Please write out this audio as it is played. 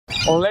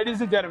Ladies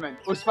and gentlemen,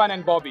 Usman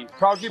and Bobby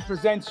proudly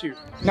presents you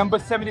number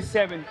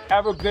 77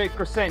 Everglade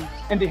Crescent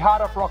in the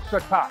heart of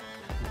Roxburgh Park.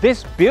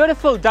 This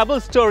beautiful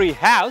double-story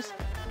house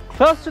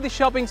close to the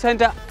shopping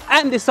center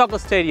and the soccer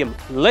stadium.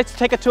 Let's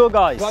take a tour,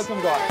 guys.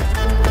 Welcome, guys.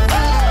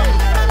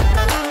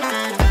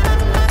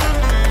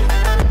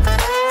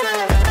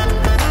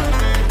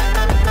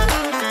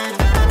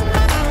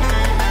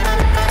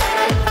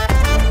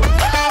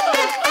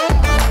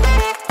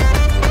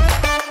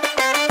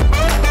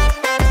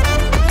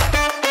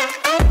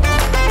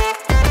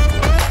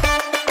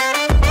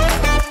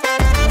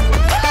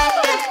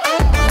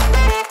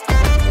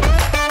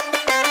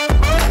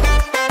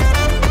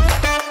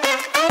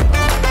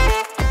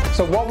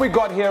 So what we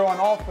got here on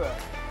offer,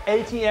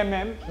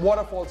 80mm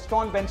waterfall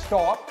stone bench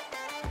top,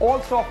 all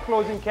soft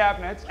closing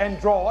cabinets and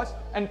drawers,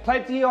 and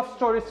plenty of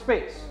storage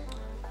space.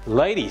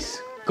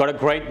 Ladies, got a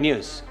great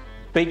news.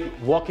 Big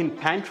walk-in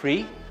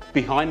pantry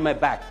behind my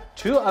back.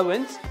 2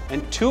 ovens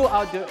and 2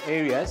 outdoor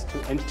areas to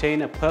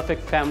entertain a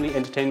perfect family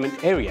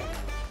entertainment area.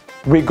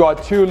 We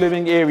got 2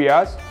 living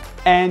areas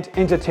and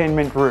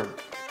entertainment room.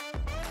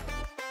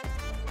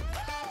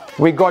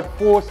 We got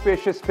 4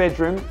 spacious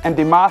bedrooms and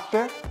the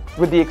master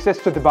with the access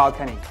to the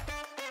balcony.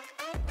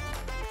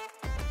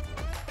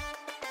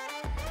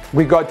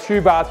 We got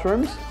 2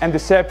 bathrooms and the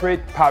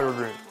separate powder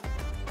room.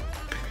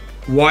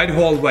 Wide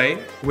hallway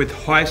with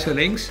high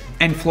ceilings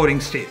and floating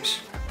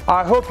steps.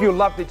 I hope you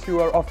loved the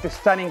tour of this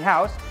stunning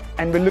house,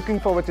 and we're looking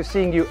forward to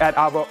seeing you at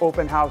our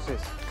open houses.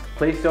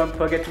 Please don't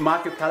forget to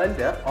mark your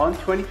calendar on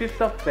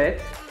 25th of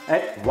Feb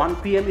at 1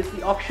 p.m. is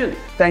the auction.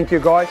 Thank you,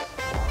 guys.